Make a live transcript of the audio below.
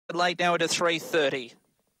late now at a 3:30.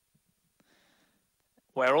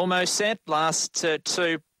 We're almost set. Last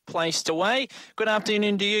two placed away. Good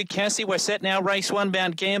afternoon to you, Cassie. We're set now. Race 1,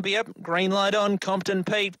 Mt-Gambier. Green light on. Compton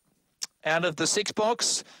Pete out of the 6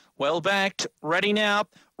 box. Well backed. Ready now.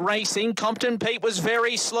 Racing. Compton Pete was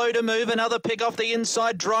very slow to move. Another pick off the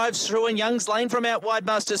inside. Drives through and Young's Lane from out wide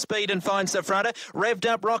muster speed and finds the fronter. Revved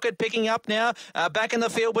up Rocket picking up now. Back in the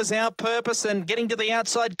field was Our Purpose and getting to the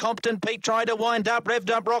outside. Compton Pete tried to wind up. Revved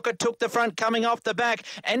up Rocket took the front coming off the back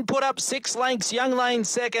and put up 6 lengths. Young Lane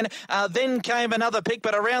second. Then came another pick,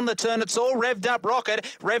 but around the turn it's all Revved Up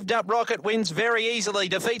Rocket. Revved Up Rocket wins very easily.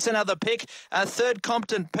 Defeats another pick. Third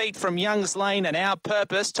Compton Pete from Young's Lane and Our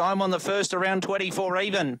Purpose. Time on the first around 24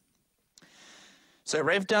 even. So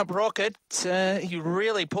Revved Up Rocket, he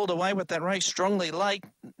really pulled away with that race strongly late.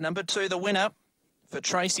 Number 2, the winner for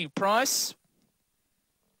Tracy Price.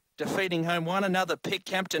 Defeating home one, another pick,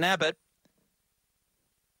 Captain Abbott.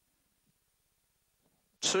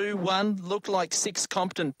 2-1, looked like 6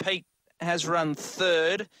 Compton Pete has run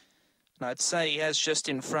third. And I'd say he has just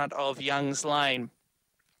in front of Young's Lane.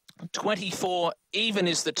 24 even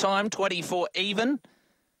is the time, 24 even.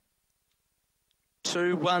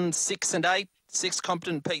 2, 1, 6 and 8. 6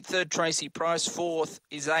 Compton Pete, third Tracy Price, fourth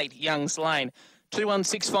is 8 Young's Lane.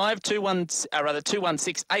 2165,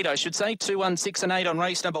 2168 I should say, 216 and 8 on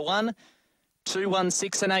race number 1.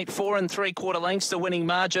 216 and 8, 4 3/4 lengths the winning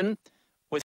margin.